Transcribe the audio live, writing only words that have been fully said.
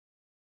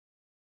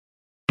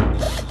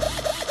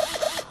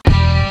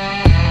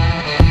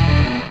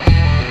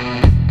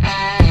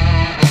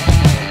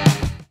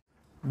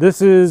This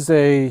is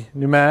a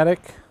pneumatic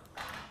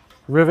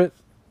rivet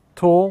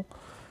tool,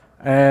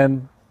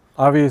 and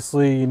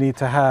obviously you need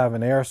to have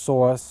an air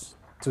source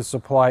to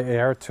supply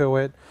air to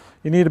it.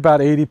 You need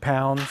about 80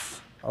 pounds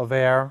of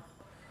air,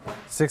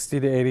 60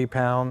 to 80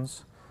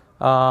 pounds.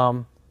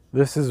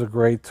 This is a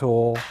great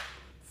tool,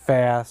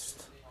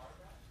 fast,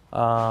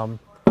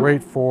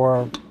 great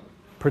for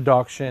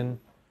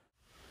production.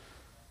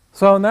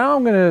 So now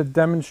I'm going to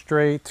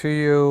demonstrate to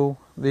you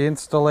the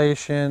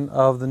installation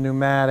of the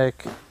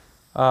pneumatic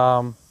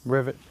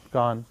rivet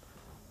gun.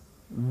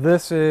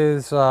 This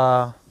is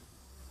a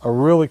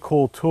really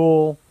cool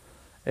tool.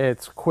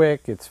 It's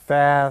quick, it's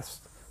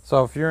fast.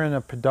 So if you're in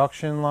a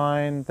production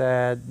line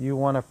that you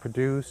want to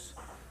produce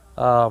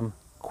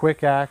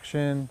quick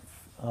action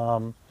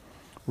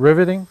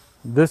riveting,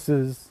 this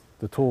is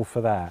the tool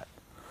for that.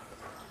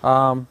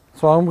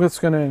 So I'm just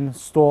going to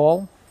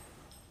install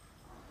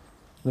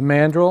the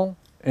mandrel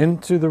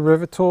into the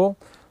rivet tool.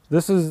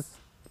 This is,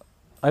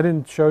 I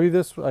didn't show you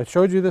this, I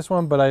showed you this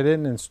one, but I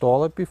didn't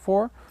install it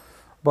before.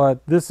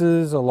 But this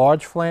is a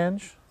large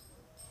flange.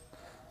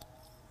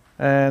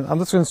 And I'm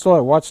just going to install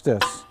it. Watch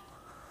this.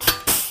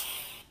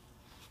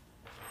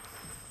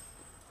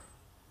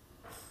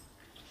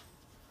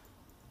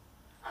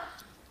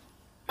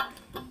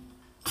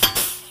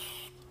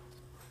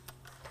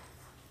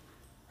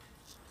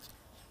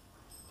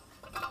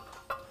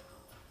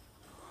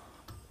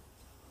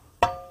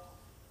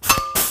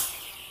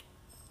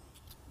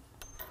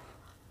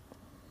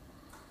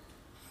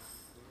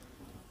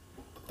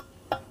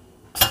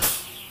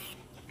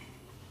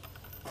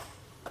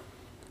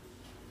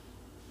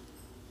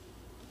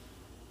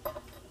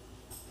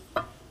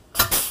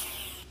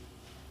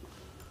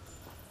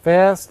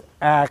 Fast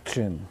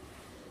action,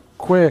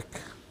 quick.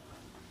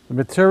 The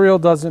material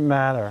doesn't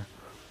matter.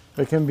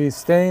 It can be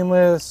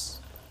stainless,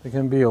 it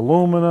can be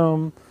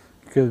aluminum,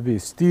 it could be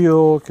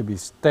steel, it could be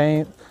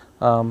stained.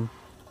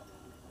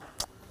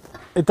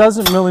 It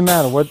doesn't really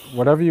matter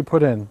whatever you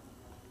put in.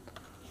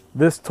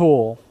 This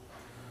tool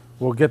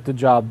will get the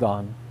job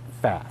done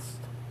fast.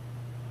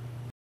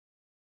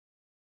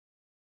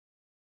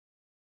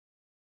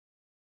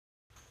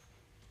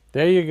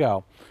 There you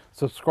go.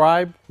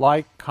 Subscribe,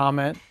 like,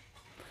 comment.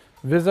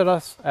 Visit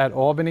us at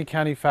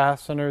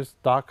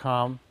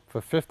albanycountyfasteners.com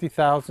for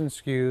 50,000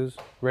 SKUs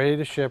ready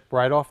to ship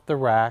right off the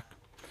rack.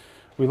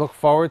 We look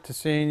forward to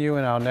seeing you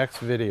in our next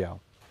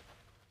video.